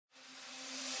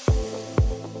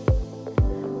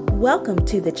Welcome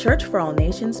to the Church for All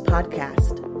Nations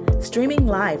podcast, streaming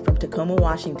live from Tacoma,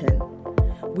 Washington.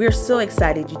 We're so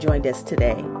excited you joined us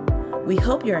today. We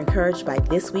hope you're encouraged by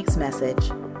this week's message.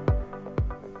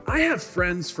 I have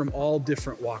friends from all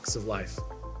different walks of life.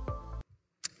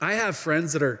 I have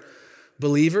friends that are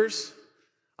believers.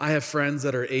 I have friends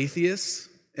that are atheists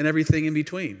and everything in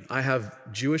between. I have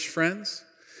Jewish friends.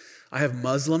 I have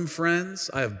Muslim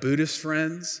friends. I have Buddhist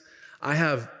friends. I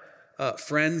have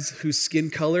friends whose skin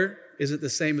color isn't the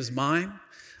same as mine.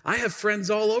 I have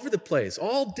friends all over the place,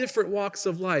 all different walks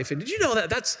of life. And did you know that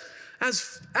that's,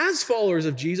 as followers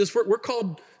of Jesus, we're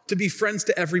called to be friends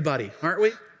to everybody, aren't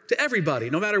we? To everybody,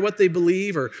 no matter what they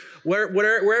believe or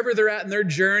wherever they're at in their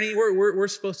journey, we're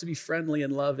supposed to be friendly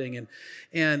and loving.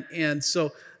 And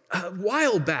so a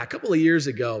while back, a couple of years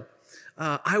ago,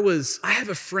 I have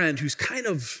a friend who's kind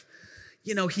of,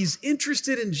 he's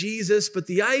interested in Jesus, but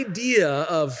the idea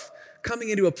of coming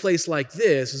into a place like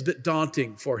this is a bit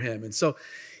daunting for him. And so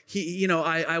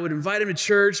I would invite him to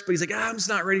church, but he's like, I'm just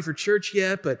not ready for church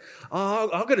yet, but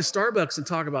I'll go to Starbucks and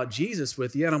talk about Jesus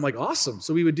with you. And I'm like, awesome.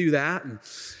 So we would do that.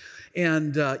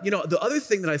 And the other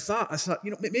thing that I thought,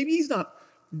 maybe he's not,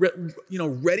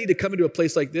 ready to come into a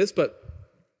place like this, but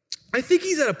I think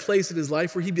he's at a place in his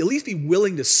life where he'd at least be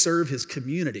willing to serve his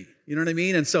community. You know what I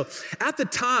mean? And so at the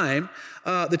time,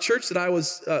 the church that I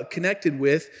was connected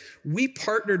with, we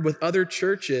partnered with other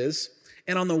churches.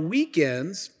 And on the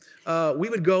weekends, we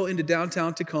would go into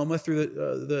downtown Tacoma through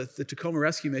the Tacoma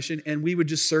Rescue Mission, and we would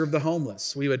just serve the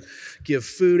homeless. We would give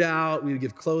food out. We would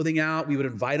give clothing out. We would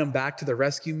invite them back to the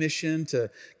rescue mission to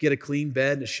get a clean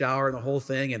bed and a shower and the whole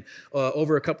thing. And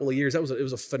over a couple of years, it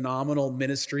was a phenomenal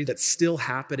ministry that's still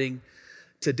happening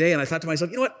today. And I thought to myself,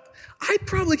 you know what? I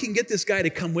probably can get this guy to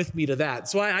come with me to that.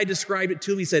 So I described it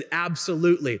to him. He said,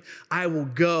 absolutely, I will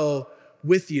go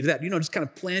with you to that. Just kind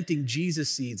of planting Jesus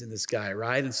seeds in this guy,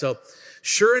 right? And so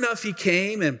sure enough, he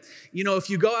came. And, if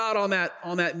you go out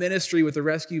on that ministry with the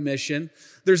rescue mission,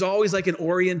 there's always like an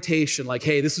orientation, like,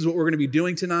 hey, this is what we're going to be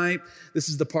doing tonight. This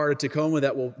is the part of Tacoma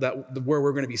where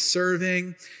we're going to be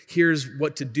serving. Here's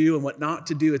what to do and what not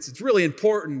to do. It's really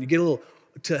important. You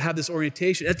get to have this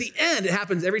orientation. At the end, it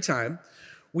happens every time,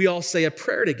 we all say a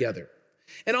prayer together.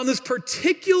 And on this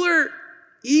particular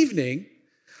evening,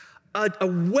 a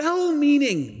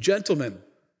well-meaning gentleman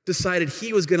decided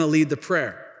he was going to lead the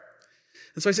prayer.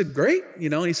 And so I said, great,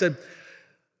 and he said,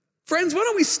 friends, why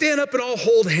don't we stand up and all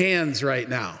hold hands right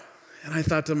now? And I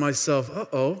thought to myself,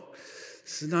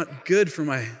 this is not good for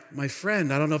my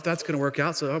friend. I don't know if that's going to work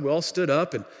out. So we all stood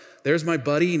up, and there's my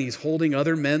buddy, and he's holding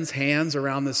other men's hands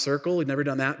around this circle. He'd never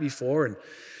done that before. And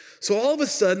so all of a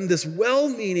sudden, this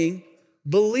well-meaning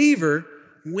believer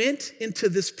went into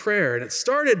this prayer, and it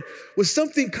started with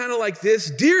something kind of like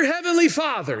this: Dear Heavenly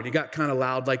Father, and he got kind of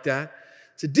loud like that.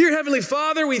 He said, Dear Heavenly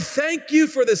Father, we thank you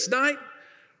for this night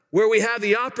where we have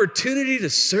the opportunity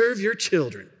to serve your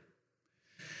children.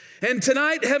 And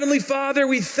tonight, Heavenly Father,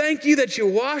 we thank you that you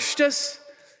washed us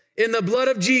in the blood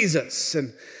of Jesus,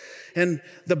 and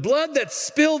the blood that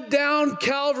spilled down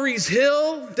Calvary's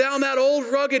hill, down that old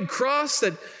rugged cross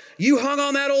that you hung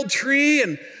on that old tree.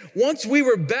 And once we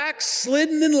were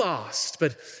backslidden and lost,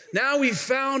 but now we've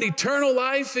found eternal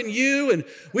life in you. And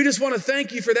we just want to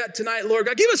thank you for that tonight, Lord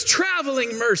God. Give us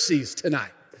traveling mercies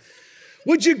tonight.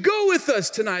 Would you go with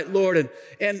us tonight, Lord,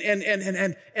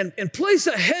 and place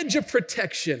a hedge of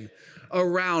protection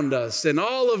around us? And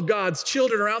all of God's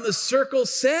children around this circle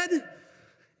said,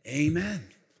 amen.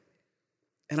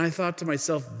 And I thought to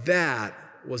myself, that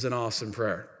was an awesome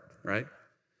prayer, right?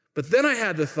 But then I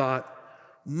had the thought,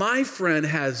 my friend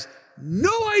has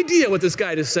no idea what this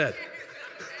guy just said.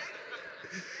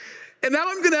 And now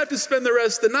I'm going to have to spend the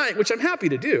rest of the night, which I'm happy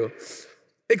to do,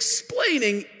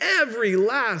 explaining every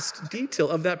last detail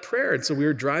of that prayer. And so we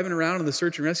were driving around in the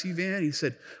search and rescue van. He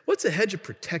said, what's a hedge of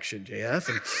protection, JF?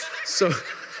 And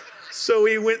so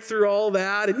we went through all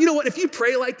that. And you know what? If you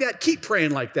pray like that, keep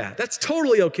praying like that. That's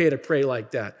totally okay to pray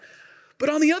like that. But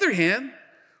on the other hand,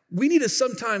 we need to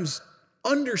sometimes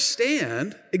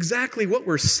understand exactly what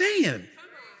we're saying,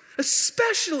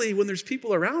 especially when there's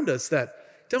people around us that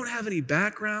don't have any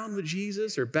background with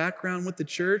Jesus or background with the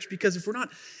church, because if we're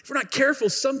not careful,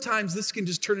 sometimes this can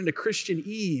just turn into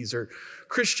Christianese or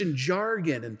Christian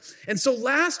jargon. And so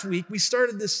last week we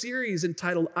started this series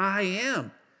entitled I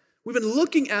Am. We've been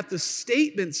looking at the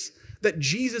statements that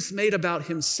Jesus made about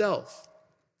himself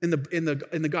in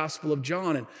the Gospel of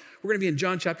John. And we're going to be in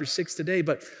John chapter 6 today.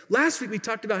 But last week we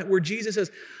talked about where Jesus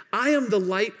says, I am the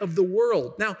light of the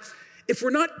world. Now, if we're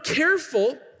not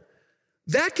careful,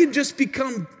 that can just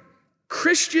become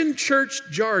Christian church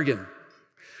jargon,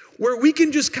 where we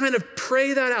can just kind of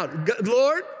pray that out.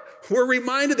 Lord, we're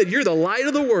reminded that you're the light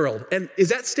of the world. And is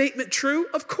that statement true?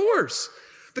 Of course.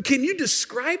 But can you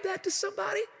describe that to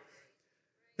somebody?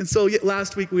 And so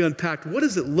last week we unpacked, what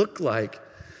does it look like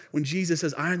when Jesus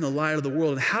says, I am the light of the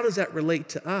world, and how does that relate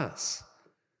to us?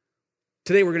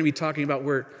 Today we're going to be talking about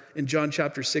where in John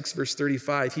chapter 6, verse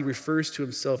 35, he refers to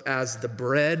himself as the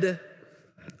bread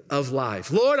of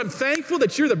life. Lord, I'm thankful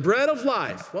that you're the bread of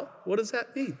life. Well, what does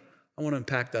that mean? I want to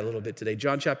unpack that a little bit today.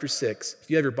 John chapter 6, if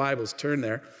you have your Bibles, turn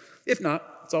there. If not,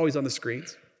 it's always on the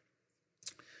screens.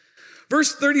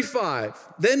 Verse 35,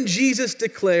 then Jesus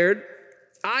declared,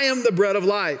 I am the bread of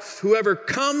life. Whoever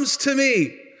comes to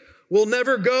me will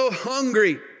never go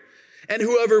hungry, and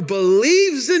whoever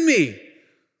believes in me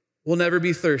will never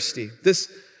be thirsty.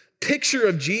 This picture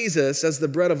of Jesus as the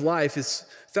bread of life is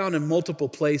found in multiple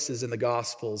places in the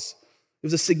Gospels. It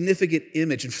was a significant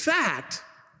image. In fact,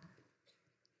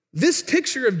 this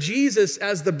picture of Jesus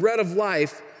as the bread of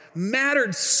life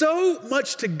mattered so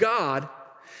much to God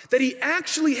that he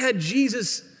actually had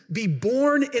Jesus be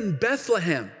born in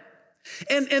Bethlehem.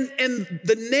 And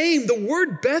the name, the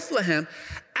word Bethlehem,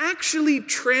 actually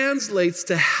translates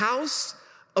to house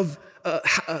of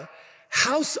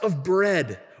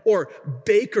bread or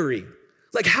bakery.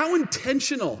 Like, how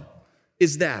intentional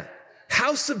is that?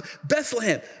 House of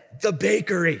Bethlehem, the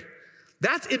bakery.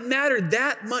 It mattered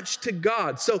that much to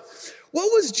God. So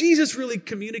what was Jesus really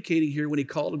communicating here when he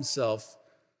called himself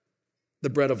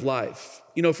the bread of life?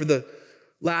 You know, for the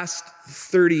last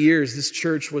 30 years, this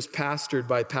church was pastored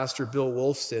by Pastor Bill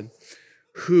Wolfson,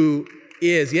 who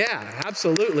did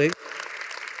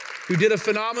a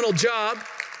phenomenal job.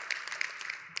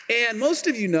 And most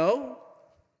of you know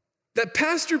that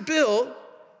Pastor Bill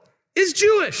is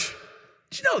Jewish.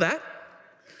 Did you know that?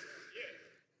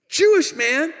 Jewish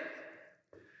man.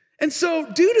 And so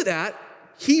due to that,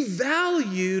 he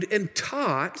valued and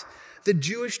taught the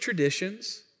Jewish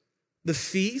traditions, the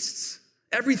feasts,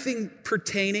 everything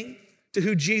pertaining to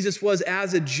who Jesus was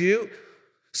as a Jew.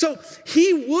 So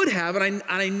he would have, and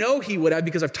I know he would have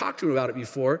because I've talked to him about it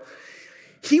before,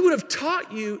 he would have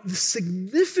taught you the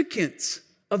significance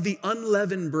of the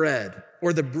unleavened bread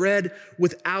or the bread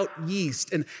without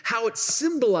yeast and how it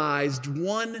symbolized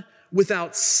one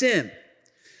without sin.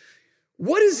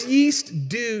 What does yeast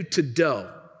do to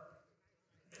dough?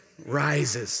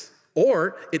 Rises,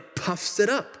 or it puffs it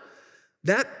up.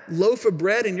 That loaf of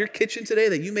bread in your kitchen today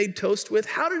that you made toast with,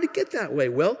 how did it get that way?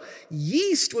 Well,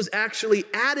 yeast was actually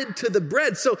added to the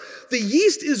bread. So the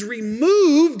yeast is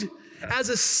removed as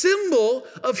a symbol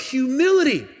of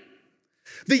humility.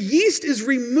 The yeast is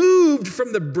removed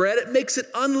from the bread. It makes it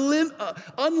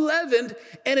unleavened,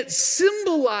 and it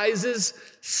symbolizes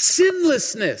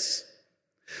sinlessness.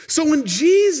 So when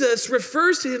Jesus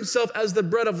refers to himself as the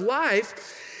bread of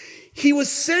life, he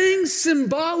was saying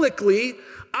symbolically,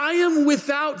 I am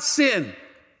without sin.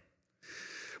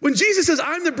 When Jesus says,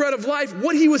 I'm the bread of life,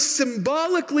 what he was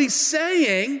symbolically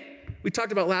saying, we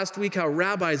talked about last week how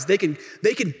rabbis, they can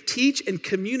teach and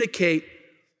communicate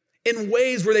in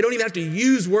ways where they don't even have to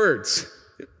use words.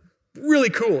 Really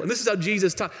cool. And this is how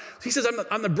Jesus taught. He says,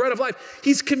 I'm the bread of life.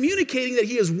 He's communicating that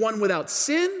he is one without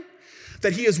sin,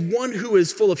 that he is one who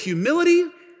is full of humility.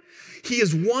 He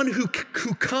is one who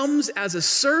comes as a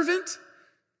servant,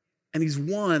 and he's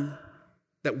one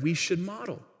that we should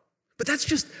model. But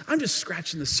I'm just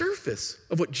scratching the surface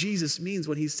of what Jesus means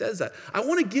when he says that. I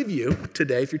want to give you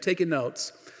today, if you're taking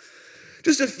notes,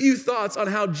 just a few thoughts on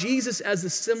how Jesus as the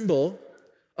symbol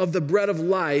of the bread of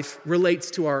life relates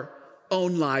to our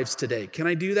own lives today. Can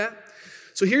I do that?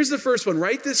 So here's the first one.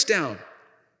 Write this down.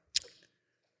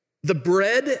 The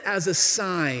bread as a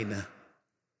sign.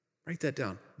 Write that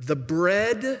down. The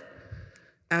bread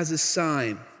as a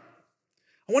sign.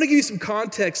 I want to give you some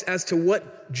context as to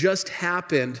what just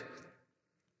happened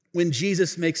when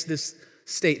Jesus makes this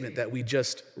statement that we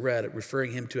just read,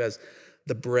 referring him to as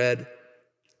the bread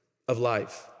of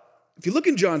life. If you look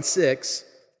in John 6,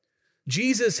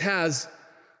 Jesus has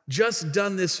just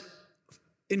done this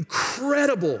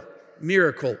incredible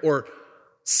miracle or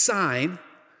sign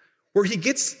where he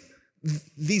gets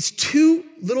these 2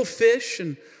 little fish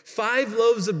and 5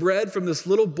 loaves of bread from this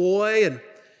little boy, and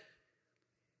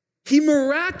he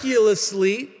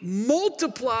miraculously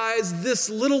multiplies this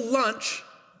little lunch,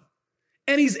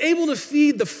 and he's able to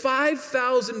feed the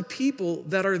 5,000 people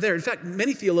that are there. In fact,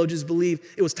 many theologians believe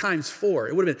it was times 4.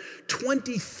 It would have been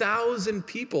 20,000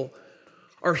 people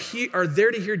are there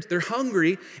to hear. They're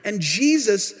hungry, and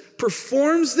Jesus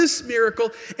performs this miracle,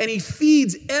 and he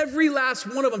feeds every last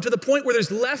one of them to the point where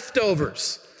there's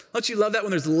leftovers. Don't you love that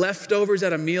when there's leftovers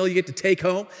at a meal you get to take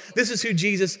home? This is who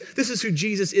Jesus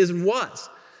is and was.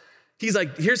 He's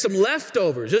like, here's some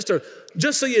leftovers,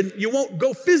 just so you won't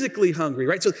go physically hungry,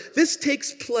 right? So this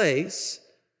takes place.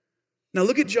 Now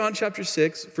look at John chapter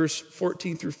 6, verse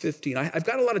 14 through 15. I've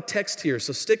got a lot of text here,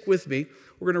 so stick with me.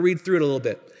 We're going to read through it a little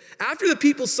bit. After the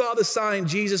people saw the sign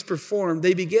Jesus performed,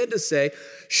 they began to say,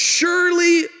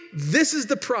 surely this is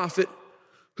the prophet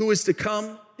who is to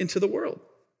come into the world.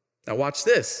 Now watch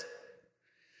this.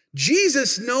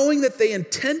 Jesus, knowing that they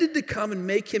intended to come and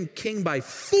make him king by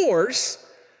force,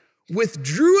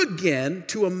 withdrew again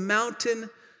to a mountain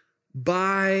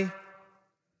by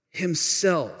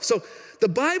himself. So the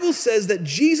Bible says that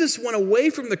Jesus went away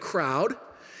from the crowd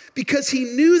because he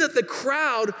knew that the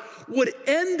crowd would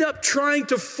end up trying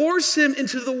to force him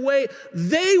into the way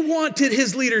they wanted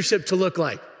his leadership to look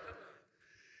like.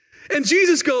 And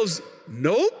Jesus goes,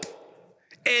 nope,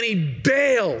 and he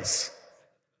bails,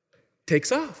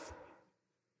 takes off.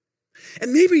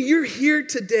 And maybe you're here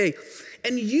today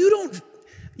and you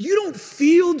don't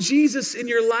feel Jesus in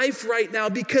your life right now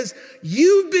because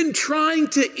you've been trying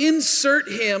to insert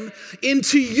him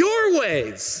into your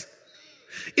ways,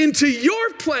 into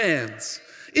your plans,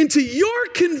 into your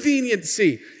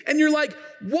conveniency. And you're like,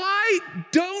 why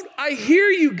don't I hear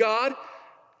you, God?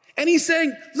 And he's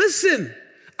saying, listen,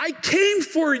 I came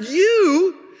for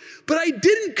you, but I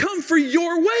didn't come for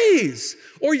your ways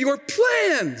or your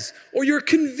plans or your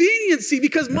conveniency,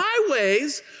 because my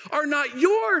ways are not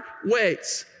your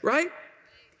ways, right?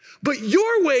 But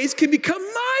your ways can become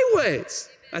my ways.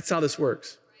 That's how this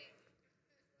works.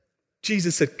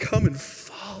 Jesus said, come and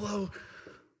follow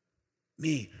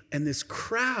me. And this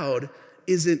crowd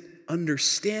isn't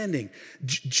understanding.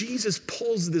 Jesus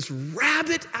pulls this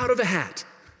rabbit out of a hat.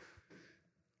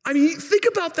 I mean, think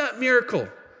about that miracle.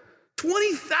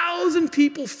 20,000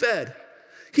 people fed.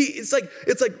 It's like,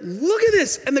 look at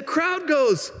this. And the crowd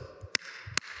goes,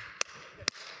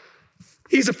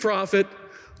 he's a prophet.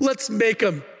 Let's make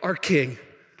him our king.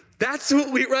 That's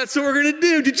what we're going to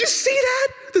do. Did you see that?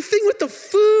 The thing with the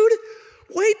food?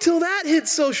 Wait till that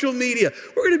hits social media.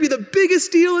 We're going to be the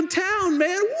biggest deal in town,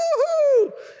 man.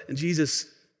 Woohoo! And Jesus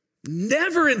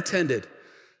never intended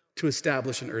to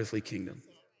establish an earthly kingdom.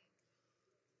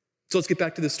 So let's get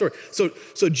back to this story.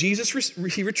 So Jesus,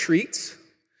 he retreats.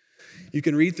 You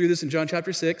can read through this in John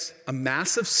chapter 6. A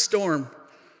massive storm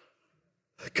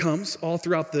comes all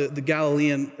throughout the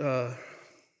Galilean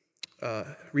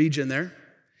region there.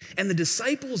 And the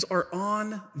disciples are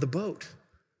on the boat.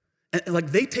 And like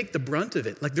they take the brunt of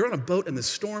it. Like they're on a boat and the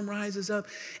storm rises up.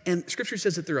 And scripture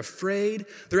says that they're afraid.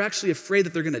 They're actually afraid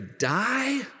that they're going to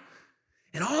die.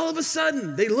 And all of a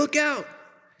sudden they look out.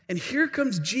 And here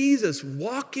comes Jesus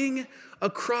walking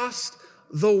across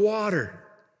the water.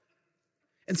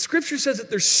 And scripture says that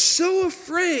they're so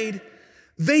afraid,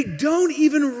 they don't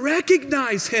even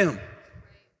recognize him.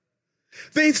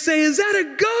 They say, is that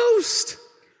a ghost?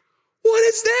 What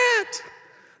is that?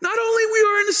 Not only we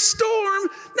are in a storm,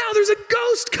 now there's a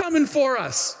ghost coming for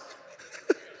us.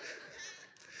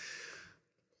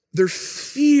 Their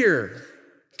fear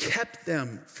kept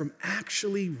them from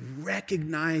actually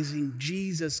recognizing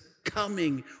Jesus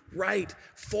coming right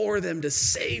for them to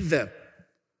save them.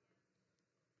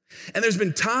 And there's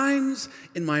been times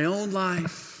in my own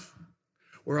life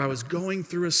where I was going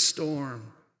through a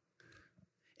storm.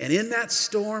 And in that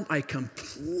storm, I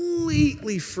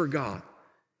completely forgot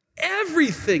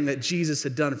everything that Jesus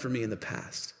had done for me in the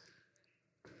past.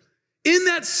 In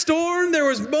that storm, there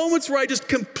was moments where I just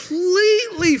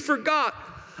completely forgot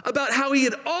about how he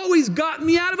had always gotten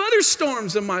me out of other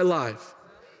storms in my life.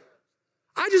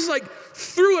 I just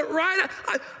threw it right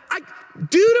out.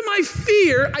 Due to my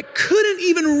fear, I couldn't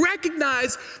even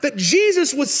recognize that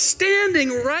Jesus was standing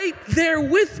right there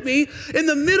with me in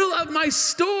the middle of my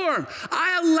storm.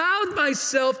 I allowed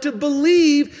myself to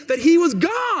believe that he was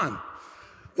gone.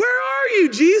 Where are you,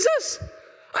 Jesus?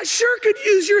 I sure could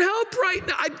use your help right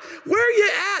now. Where are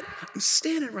you at? I'm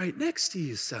standing right next to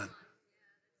you, son.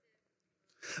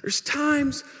 There's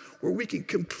times where we can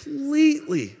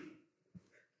completely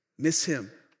miss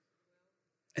him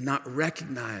and not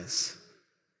recognize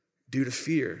due to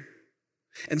fear.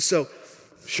 And so,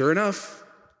 sure enough,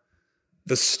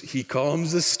 he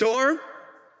calms the storm.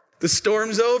 The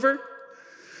storm's over.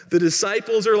 The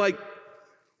disciples are like,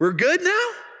 we're good now?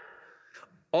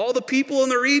 All the people in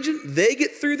the region, they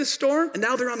get through the storm, and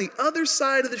now they're on the other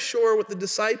side of the shore with the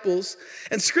disciples.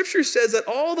 And scripture says that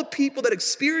all the people that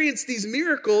experience these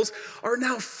miracles are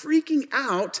now freaking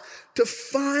out to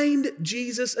find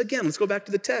Jesus again. Let's go back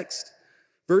to the text.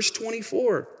 Verse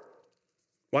 24.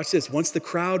 Watch this. Once the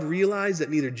crowd realized that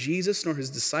neither Jesus nor his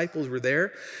disciples were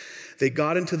there, they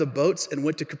got into the boats and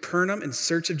went to Capernaum in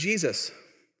search of Jesus.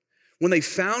 When they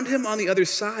found him on the other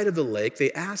side of the lake,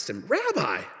 they asked him,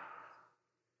 "Rabbi,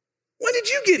 when did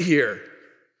you get here?"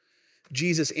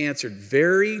 Jesus answered,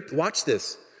 watch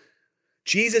this.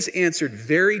 Jesus answered,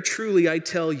 "Very truly I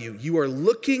tell you, you are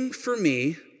looking for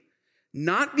me,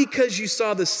 not because you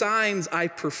saw the signs I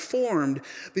performed,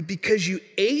 but because you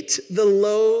ate the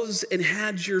loaves and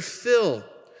had your fill.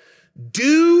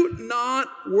 Do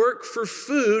not work for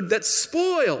food that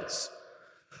spoils,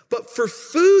 but for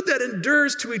food that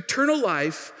endures to eternal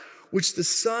life, which the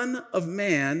Son of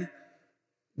Man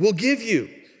will give you."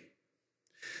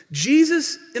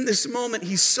 Jesus, in this moment,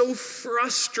 he's so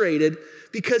frustrated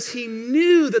because he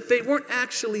knew that they weren't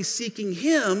actually seeking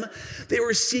him, they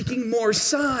were seeking more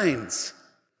signs.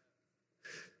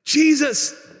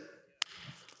 Jesus,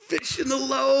 fish in the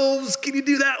loaves, can you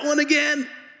do that one again?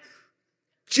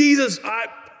 Jesus,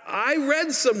 I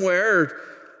read somewhere,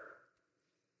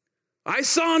 I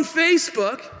saw on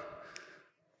Facebook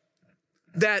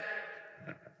that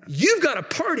you've got a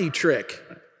party trick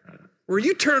where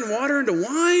you turn water into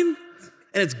wine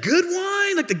and it's good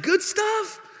wine, like the good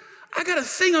stuff. I got a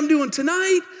thing I'm doing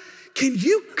tonight. Can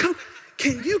you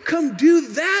come do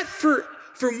that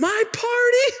for my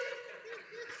party?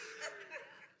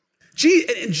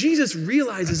 And Jesus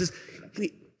realizes this.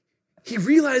 He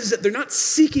realizes that they're not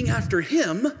seeking after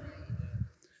him.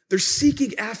 They're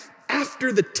seeking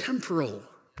after the temporal.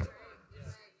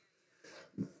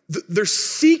 They're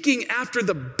seeking after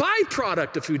the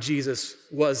byproduct of who Jesus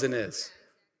was and is.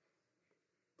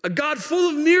 A God full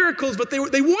of miracles, but they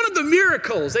wanted the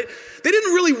miracles. They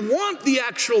didn't really want the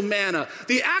actual manna,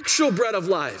 the actual bread of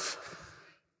life.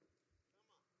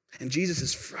 And Jesus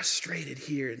is frustrated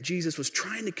here. And Jesus was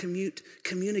trying to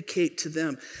communicate to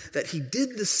them that he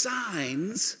did the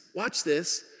signs, watch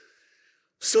this,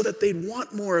 so that they'd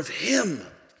want more of him.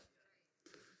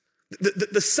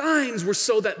 The signs were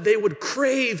so that they would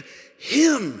crave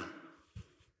him.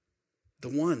 The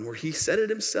one where he said it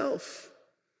himself.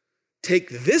 Take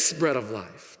this bread of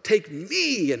life. Take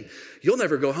me, and you'll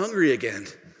never go hungry again.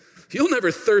 You'll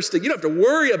never thirst again. You don't have to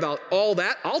worry about all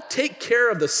that. I'll take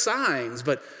care of the signs,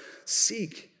 but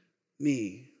seek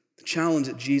me. The challenge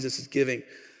that Jesus is giving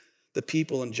the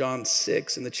people in John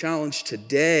 6, and the challenge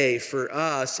today for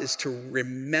us is to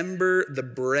remember the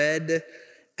bread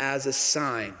as a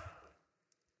sign.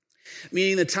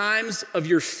 Meaning the times of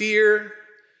your fear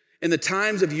and the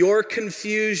times of your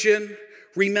confusion,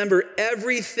 remember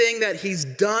everything that he's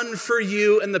done for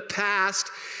you in the past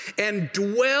and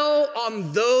dwell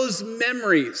on those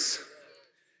memories,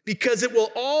 because it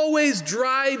will always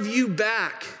drive you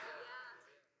back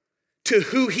to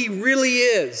who he really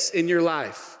is in your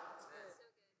life.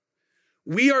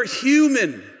 We are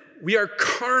human, we are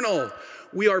carnal,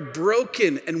 we are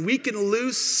broken, and we can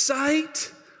lose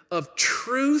sight of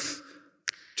truth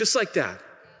just like that.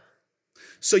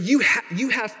 So you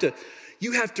have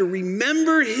to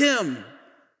remember him.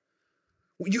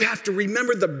 You have to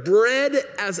remember the bread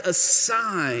as a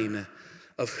sign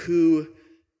of who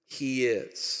he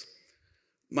is.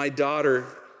 My daughter,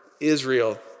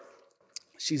 Israel,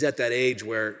 she's at that age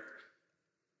where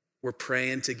we're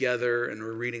praying together and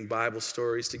we're reading Bible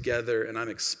stories together, and I'm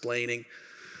explaining,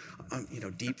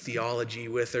 deep theology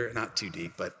with her. Not too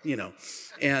deep, but,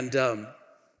 And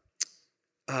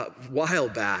a while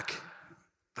back,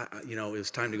 it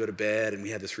was time to go to bed, and we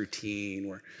had this routine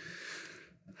where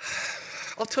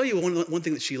I'll tell you one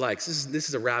thing that she likes. This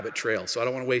is a rabbit trail, so I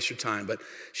don't want to waste your time. But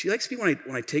she likes me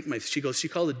when I take she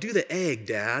called it, "Do the egg,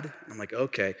 Dad." I'm like,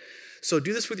 okay. So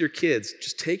do this with your kids.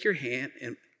 Just take your hand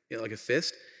and like a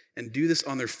fist and do this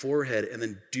on their forehead, and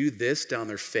then do this down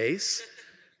their face.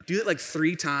 Do it like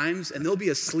 3 times, and they'll be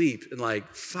asleep in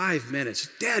like 5 minutes.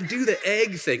 "Dad, do the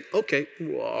egg thing." Okay.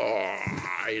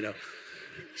 Whoa,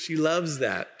 She loves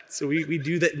that. So we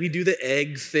do that. We do the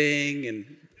egg thing,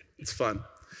 and it's fun.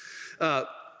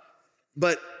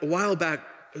 But a while back,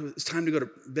 it was time to go to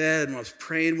bed, and I was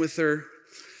praying with her.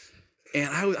 And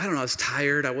I don't know, I was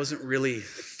tired. I wasn't really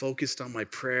focused on my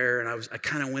prayer. And I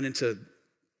kind of went into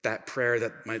that prayer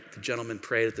that the gentleman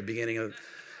prayed at the beginning of,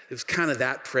 it was kind of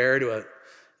that prayer to a,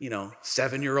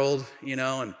 7-year-old,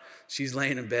 and she's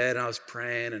laying in bed, and I was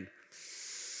praying, and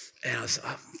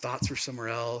thoughts were somewhere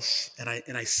else. And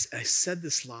I said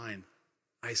this line.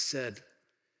 I said,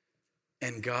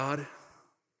 "And God,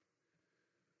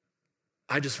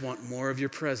 I just want more of your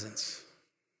presence."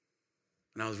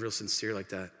 And I was real sincere like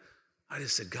that. I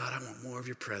just said, "God, I want more of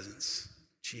your presence.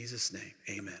 In Jesus' name,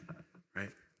 amen."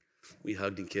 Right? We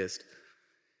hugged and kissed.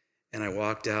 And I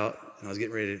walked out, and I was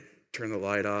getting ready to turn the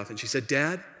light off. And she said,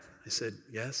 "Dad?" I said,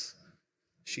 "Yes."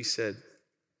 She said,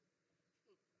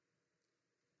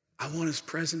 "I want his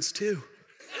presence too."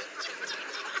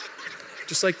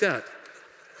 just like that.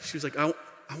 She was like, I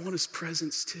want his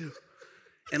presence too.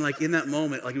 And like in that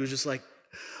moment, like it was just like,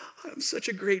 I'm such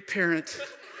a great parent.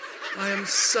 I am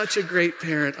such a great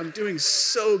parent. I'm doing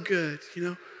so good, you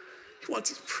know? He wants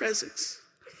his presence.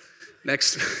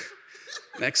 Next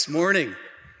morning,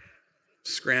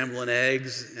 scrambling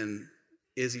eggs, and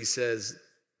Izzy says,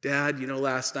 Dad, you know,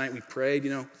 last night we prayed,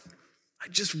 you know,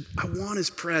 I want his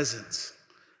presence.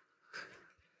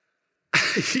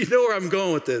 You know where I'm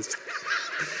going with this.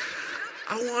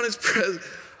 I want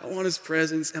his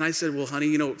presence. And I said, well, honey,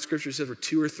 you know what Scripture says, where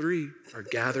 2 or 3 are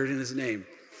gathered in his name,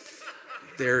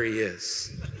 there he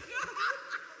is.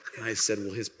 And I said,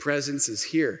 well, his presence is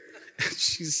here. And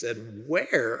she said,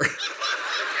 where? I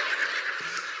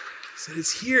said,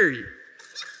 it's here.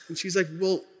 And she's like,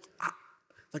 well,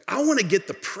 I want to get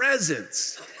the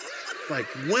presents. Like,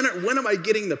 when am I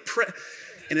getting the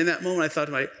And in that moment, I thought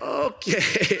to myself,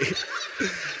 okay.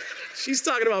 She's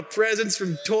talking about presents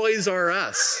from Toys R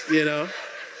Us, you know?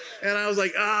 And I was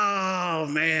like, oh,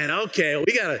 man, okay.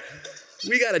 We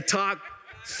gotta talk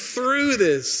through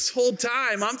this whole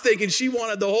time. I'm thinking she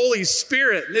wanted the Holy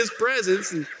Spirit and his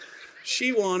presence, and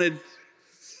she wanted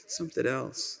something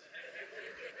else.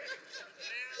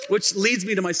 Which leads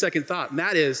me to my second thought, and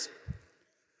that is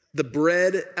the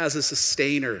bread as a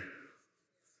sustainer.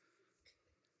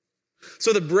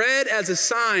 So the bread as a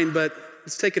sign, but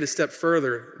let's take it a step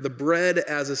further. The bread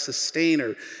as a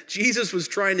sustainer. Jesus was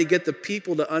trying to get the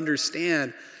people to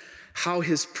understand how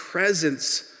his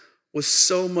presence was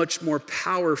so much more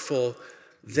powerful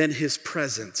than his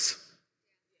presence,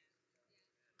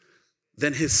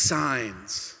 than his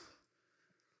signs.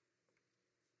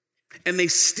 And they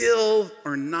still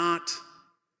are not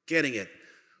getting it.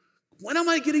 When am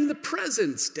I getting the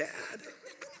presents, Dad?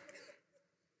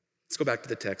 Let's go back to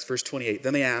the text, verse 28.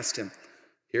 Then they asked him,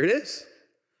 here it is.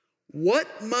 What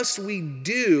must we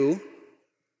do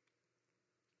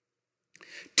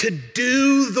to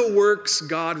do the works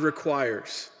God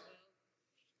requires?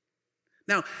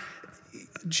 Now,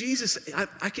 Jesus,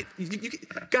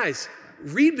 guys,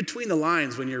 read between the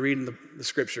lines when you're reading the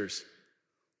scriptures.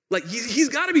 Like, he's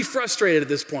got to be frustrated at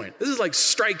this point. This is like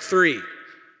strike 3.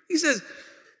 He says,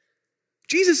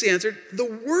 Jesus answered, the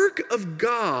work of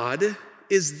God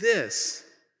is this,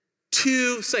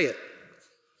 to, say it.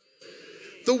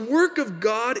 The work of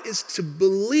God is to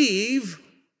believe,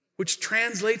 which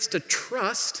translates to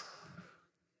trust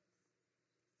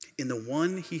in the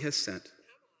one he has sent.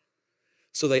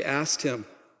 So they asked him,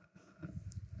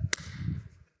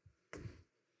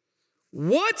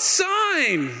 what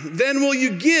sign then will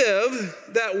you give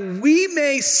that we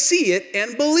may see it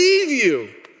and believe you?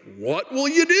 What will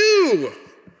you do?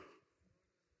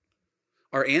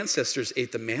 Our ancestors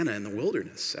ate the manna in the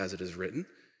wilderness, as it is written.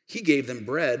 He gave them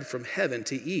bread from heaven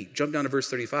to eat. Jump down to verse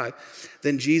 35.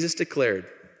 Then Jesus declared,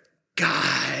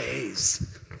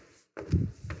 guys,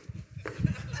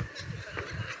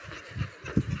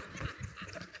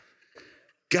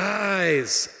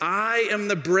 I am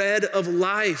the bread of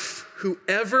life.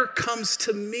 Whoever comes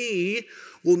to me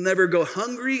will never go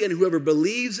hungry, and whoever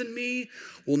believes in me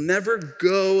will never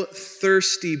go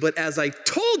thirsty. But as I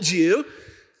told you,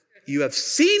 you have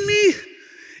seen me,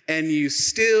 and you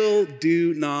still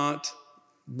do not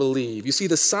believe. You see,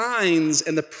 the signs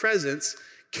and the presence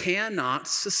cannot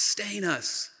sustain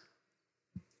us.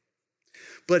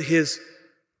 But his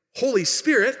Holy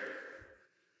Spirit,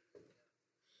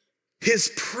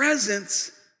 his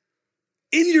presence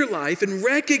in your life and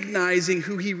recognizing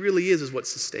who he really is what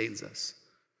sustains us.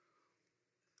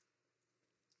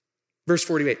 Verse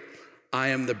 48, I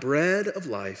am the bread of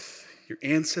life. Your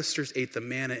ancestors ate the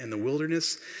manna in the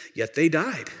wilderness, yet they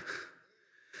died.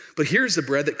 But here's the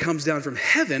bread that comes down from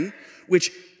heaven,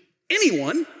 which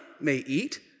anyone may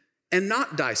eat and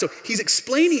not die. So he's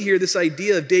explaining here this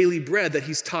idea of daily bread that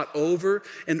he's taught over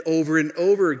and over and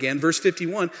over again. Verse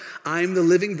 51, I am the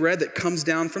living bread that comes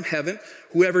down from heaven.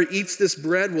 Whoever eats this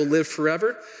bread will live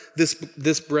forever.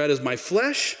 This bread is my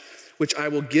flesh, which I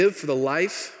will give for the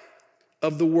life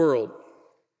of the world.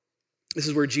 This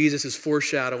is where Jesus is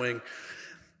foreshadowing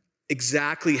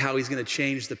exactly how he's going to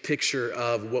change the picture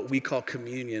of what we call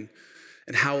communion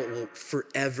and how it will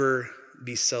forever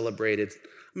be celebrated.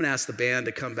 I'm going to ask the band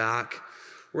to come back.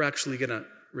 We're actually going to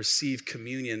receive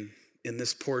communion in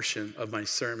this portion of my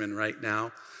sermon right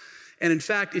now. And in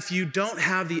fact, if you don't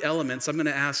have the elements, I'm going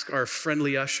to ask our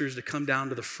friendly ushers to come down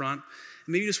to the front.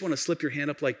 Maybe you just want to slip your hand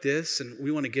up like this, and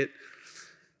we want to get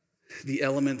the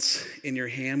elements in your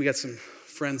hand. We got some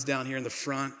friends down here in the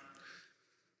front.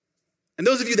 And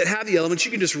those of you that have the elements,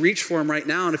 you can just reach for them right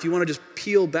now. And if you want to just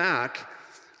peel back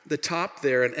the top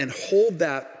there and hold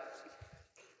that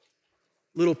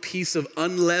little piece of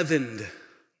unleavened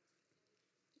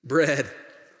bread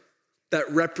that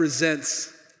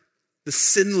represents the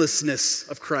sinlessness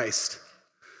of Christ,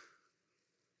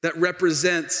 that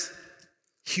represents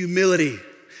humility.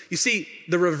 You see,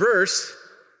 the reverse,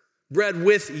 bread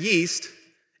with yeast,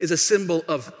 is a symbol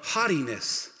of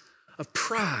haughtiness, of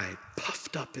pride,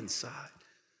 puffed up inside.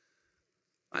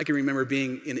 I can remember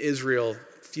being in Israel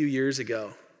a few years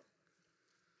ago,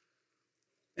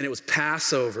 and it was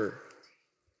Passover.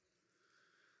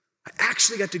 I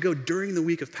actually got to go during the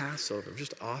week of Passover. It was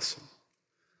just awesome.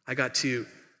 I got to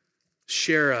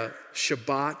share a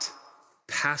Shabbat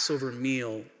Passover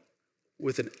meal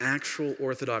with an actual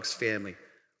Orthodox family.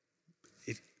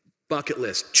 Bucket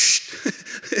list.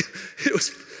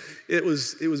 It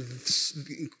was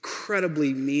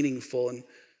incredibly meaningful. And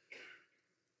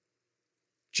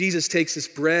Jesus takes this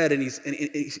bread and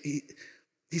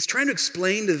he's trying to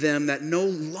explain to them that no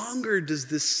longer does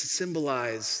this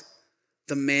symbolize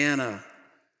the manna.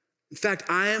 In fact,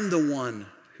 I am the one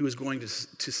who is going to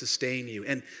sustain you.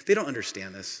 And they don't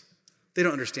understand this. They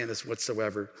don't understand this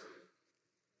whatsoever.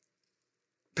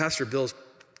 Pastor Bill's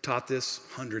taught this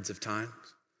hundreds of times,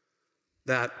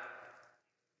 that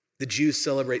the Jews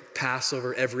celebrate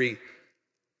Passover every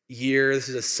year. This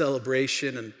is a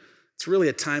celebration, and it's really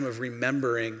a time of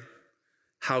remembering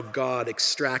how God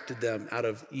extracted them out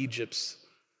of Egypt's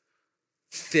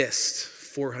fist,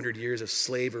 400 years of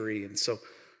slavery. And so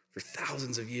for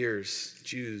thousands of years,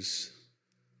 Jews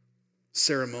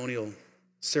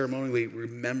ceremonially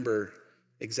remember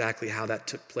exactly how that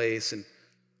took place. And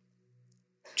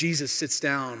Jesus sits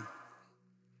down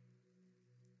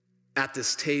at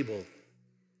this table,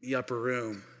 the upper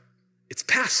room. It's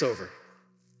Passover.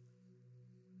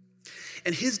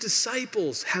 And his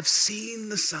disciples have seen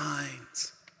the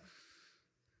signs.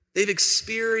 They've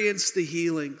experienced the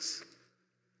healings.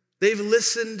 They've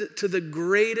listened to the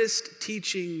greatest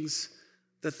teachings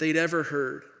that they'd ever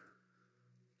heard.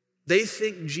 They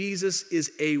think Jesus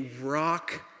is a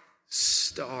rock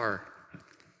star.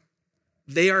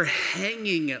 They are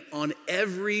hanging on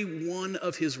every one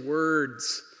of his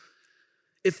words.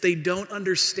 If they don't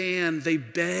understand, they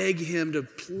beg him to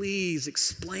please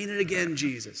explain it again,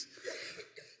 Jesus.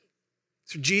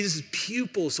 So Jesus'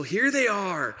 pupils, so here they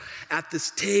are at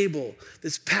this table,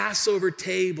 this Passover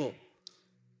table.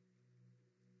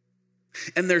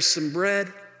 And there's some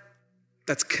bread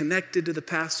that's connected to the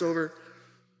Passover.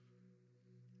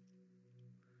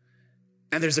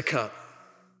 And there's a cup.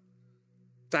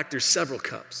 In fact, there's several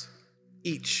cups,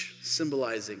 each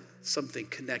symbolizing something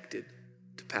connected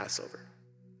to Passover.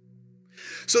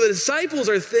 So the disciples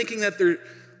are thinking that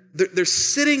they're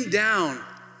sitting down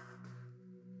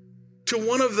to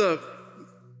one of the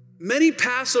many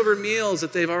Passover meals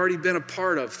that they've already been a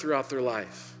part of throughout their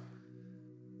life.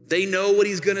 They know what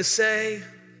he's going to say.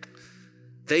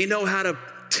 They know how to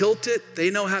tilt it. They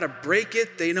know how to break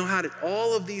it. They know how to,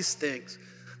 all of these things.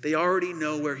 They already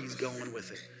know where he's going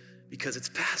with it because it's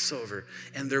Passover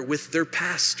and they're with their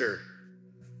pastor.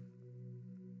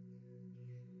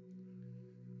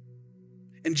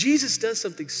 And Jesus does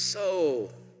something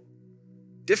so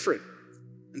different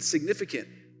and significant.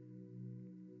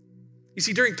 You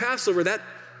see, during Passover, that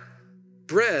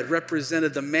bread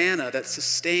represented the manna that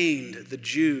sustained the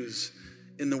Jews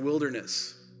in the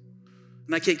wilderness.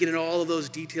 And I can't get into all of those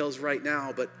details right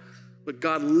now, but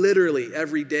God literally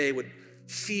every day would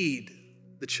feed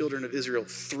the children of Israel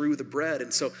through the bread.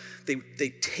 And so they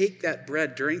take that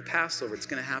bread during Passover. It's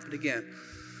going to happen again,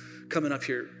 coming up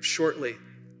here shortly.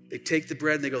 They take the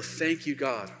bread and they go, thank you,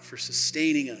 God, for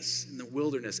sustaining us in the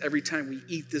wilderness. Every time we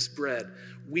eat this bread,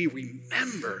 we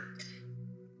remember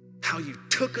how you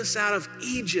took us out of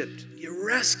Egypt. You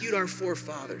rescued our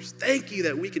forefathers. Thank you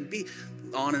that we can be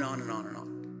on and on and on and on.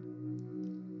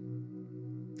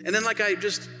 And then like I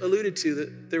just alluded to,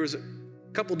 that there was a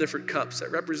couple different cups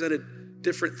that represented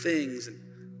different things. And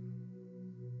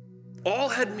all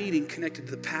had meaning connected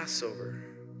to the Passover.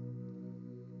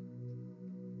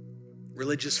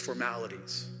 Religious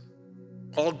formalities.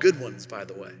 All good ones, by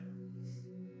the way.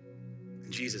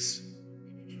 And Jesus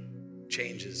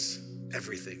changes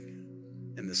everything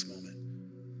in this moment.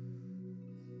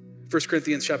 1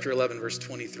 Corinthians chapter 11, verse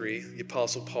 23, the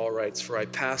Apostle Paul writes, "For I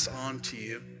pass on to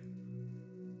you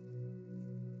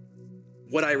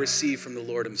what I received from the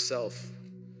Lord himself.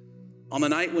 On the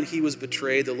night when he was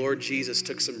betrayed, the Lord Jesus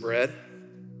took some bread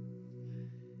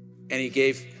and he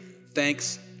gave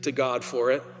thanks to God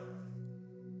for it."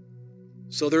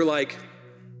 So they're like,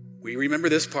 we remember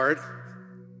this part.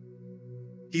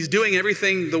 He's doing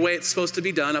everything the way it's supposed to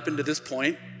be done up until this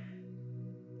point.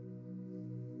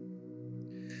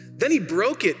 Then he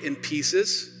broke it in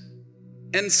pieces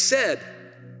and said,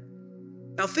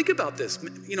 Now think about this.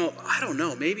 I don't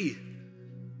know, maybe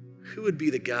who would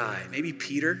be the guy? Maybe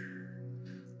Peter?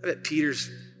 I bet Peter's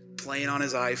playing on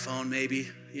his iPhone maybe,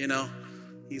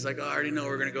 He's like, I already know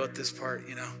we're going to go at this part,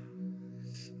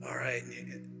 All right.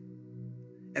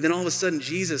 And then all of a sudden,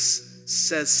 Jesus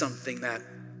says something that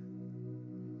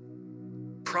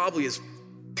probably is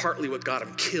partly what got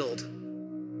him killed.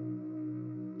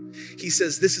 He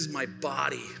says, this is my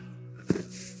body.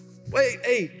 Wait,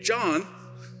 hey, John,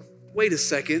 wait a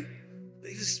second.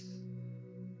 This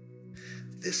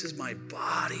is my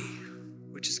body,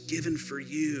 which is given for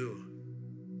you.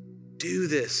 Do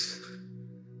this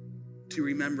to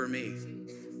remember me.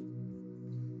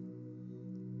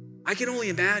 I can only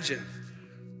imagine,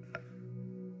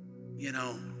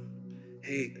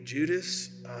 hey, Judas,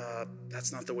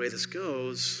 that's not the way this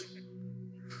goes.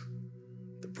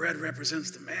 The bread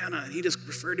represents the manna, and he just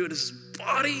referred to it as his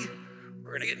body.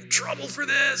 We're going to get in trouble for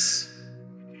this.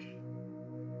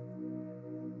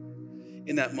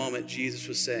 In that moment, Jesus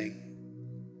was saying,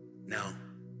 no,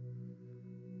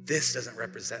 this doesn't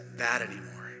represent that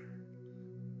anymore.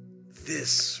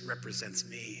 This represents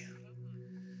me.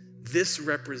 This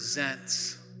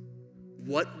represents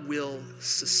what will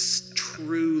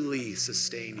truly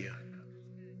sustain you.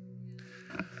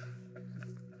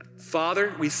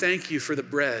 Father, we thank you for the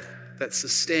bread that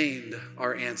sustained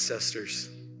our ancestors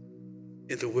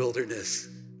in the wilderness.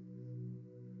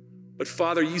 But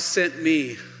Father, you sent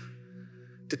me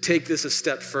to take this a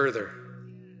step further.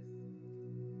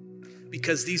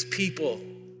 Because these people,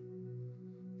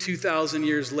 2,000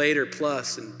 years later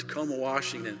plus in Tacoma,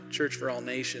 Washington, Church for All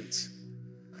Nations,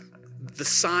 the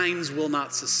signs will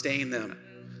not sustain them.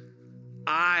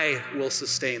 I will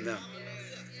sustain them.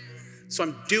 So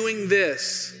I'm doing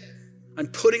this. I'm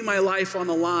putting my life on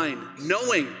the line,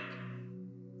 knowing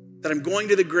that I'm going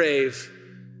to the grave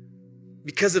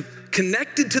because of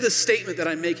connected to the statement that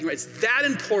I'm making, right? It's that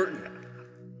important.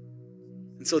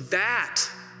 And so that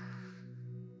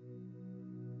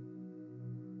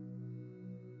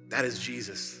is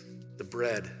Jesus, the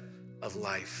bread of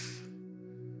life.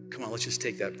 Come on, let's just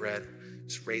take that bread,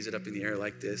 just raise it up in the air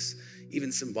like this,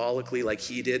 even symbolically like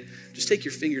he did. Just take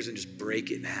your fingers and just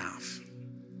break it in half,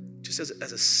 just as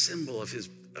a symbol of his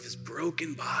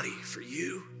broken body for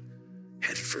you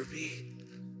and for me.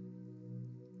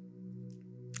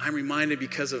 I'm reminded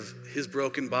because of his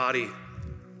broken body,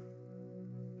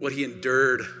 what he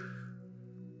endured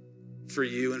for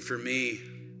you and for me,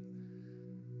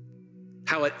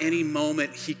 how at any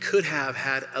moment he could have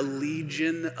had a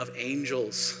legion of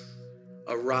angels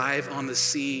arrive on the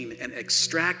scene and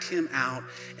extract him out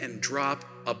and drop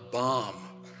a bomb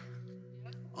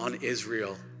on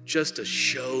Israel just to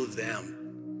show them.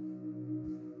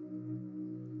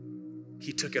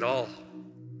 He took it all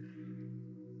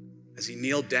as he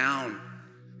kneeled down,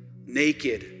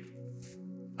 naked,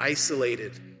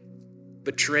 isolated,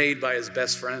 betrayed by his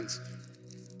best friends.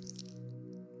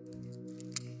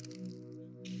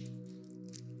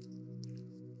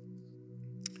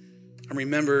 I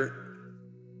remember,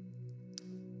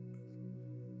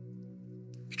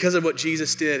 because of what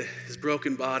Jesus did, his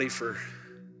broken body for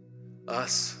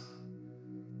us,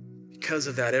 because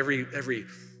of that, every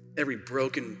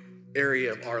broken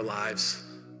area of our lives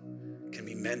can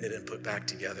be mended and put back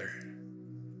together.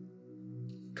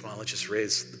 Come on, let's just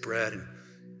raise the bread and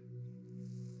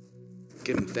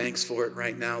give him thanks for it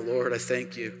right now. Lord, I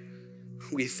thank you.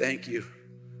 We thank you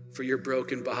for your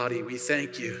broken body. We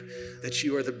thank you that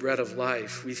you are the bread of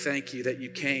life. We thank you that you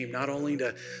came not only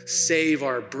to save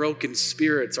our broken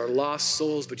spirits, our lost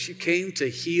souls, but you came to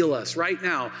heal us. Right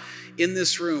now, in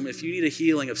this room, if you need a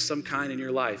healing of some kind in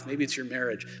your life, maybe it's your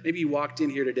marriage, maybe you walked in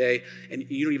here today and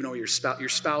you don't even know your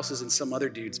spouse is in some other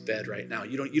dude's bed right now.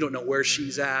 You don't know where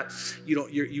she's at.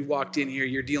 You walked in here,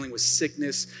 you're dealing with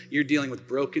sickness, you're dealing with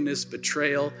brokenness,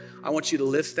 betrayal. I want you to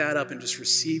lift that up and just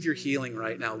receive your healing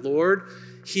right now. Lord,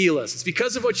 heal us. It's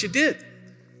because of what you did.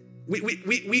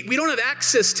 We don't have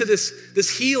access to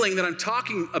this healing that I'm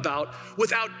talking about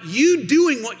without you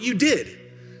doing what you did.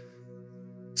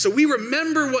 So we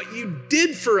remember what you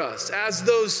did for us as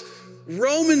those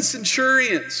Roman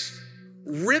centurions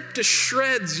ripped to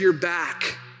shreds your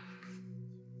back,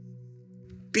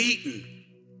 beaten,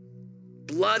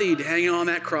 bloodied, hanging on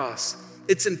that cross.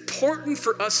 It's important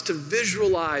for us to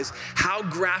visualize how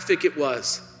graphic it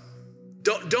was.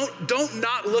 Don't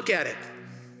not look at it.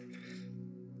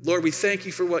 Lord, we thank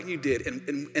you for what you did,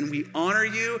 and we honor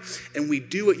you, and we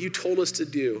do what you told us to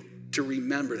do, to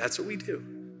remember. That's what we do.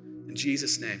 In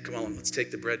Jesus' name, come on, let's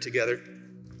take the bread together.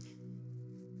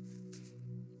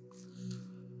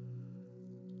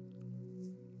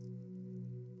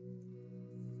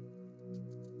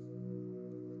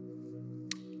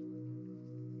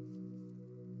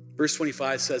 Verse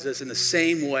 25 says this, in the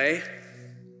same way.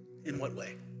 In what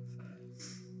way?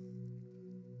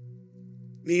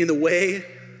 Meaning the way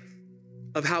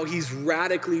of how he's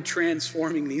radically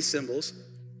transforming these symbols.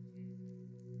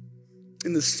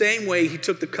 In the same way, he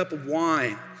took the cup of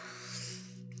wine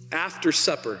after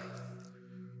supper,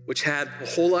 which had a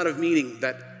whole lot of meaning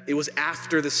that it was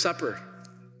after the supper.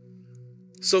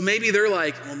 So maybe they're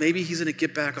like, well, maybe he's going to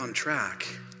get back on track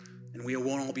and we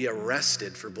won't all be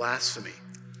arrested for blasphemy,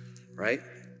 right?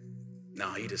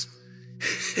 No, he just,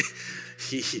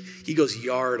 he goes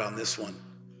yard on this one.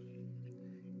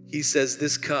 He says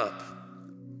this cup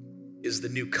is the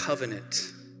new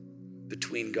covenant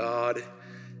between God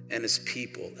and his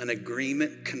people, an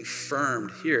agreement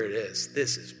confirmed. Here it is.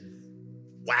 This is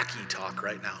wacky talk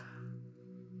right now.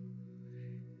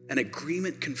 An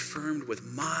agreement confirmed with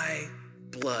my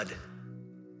blood.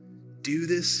 Do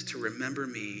this to remember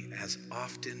me as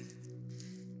often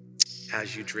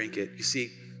as you drink it. You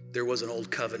see, there was an old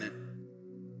covenant,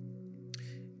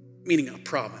 meaning a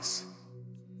promise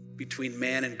between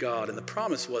man and God. And the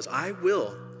promise was, I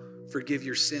will forgive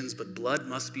your sins, but blood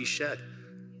must be shed.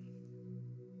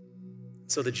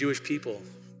 So the Jewish people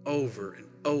over and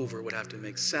over would have to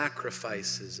make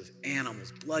sacrifices of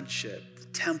animals, bloodshed, the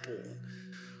temple,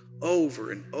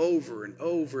 over and over and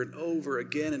over and over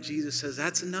again. And Jesus says,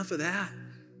 that's enough of that.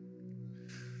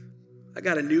 I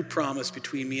got a new promise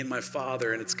between me and my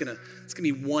Father, and it's gonna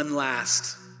be one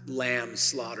last lamb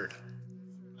slaughtered.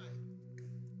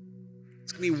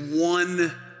 It's gonna be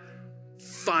one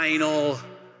final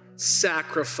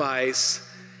sacrifice,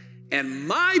 and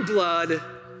my blood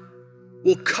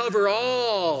will cover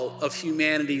all of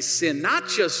humanity's sin, not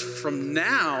just from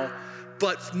now,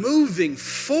 but moving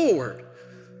forward.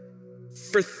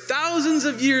 For thousands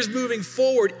of years moving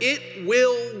forward, it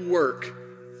will work.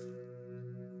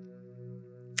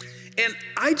 And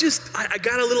I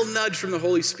got a little nudge from the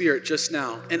Holy Spirit just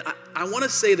now. And I want to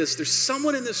say this. There's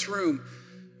someone in this room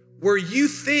where you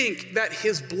think that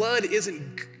his blood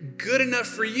isn't good enough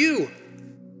for you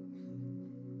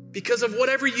because of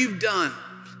whatever you've done.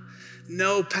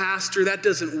 No, Pastor, that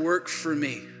doesn't work for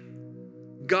me.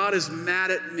 God is mad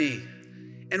at me.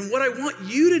 And what I want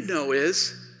you to know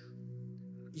is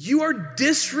you are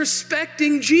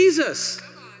disrespecting Jesus.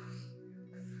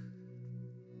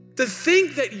 To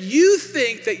think that you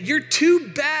think that you're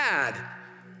too bad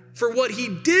for what he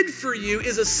did for you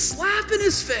is a slap in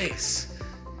his face.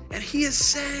 And he is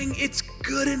saying it's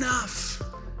good enough.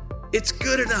 It's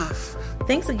good enough.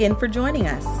 Thanks again for joining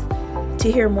us.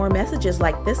 To hear more messages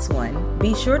like this one,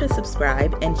 be sure to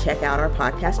subscribe and check out our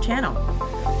podcast channel.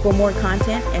 For more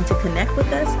content and to connect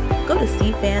with us, go to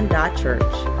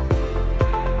cfan.church.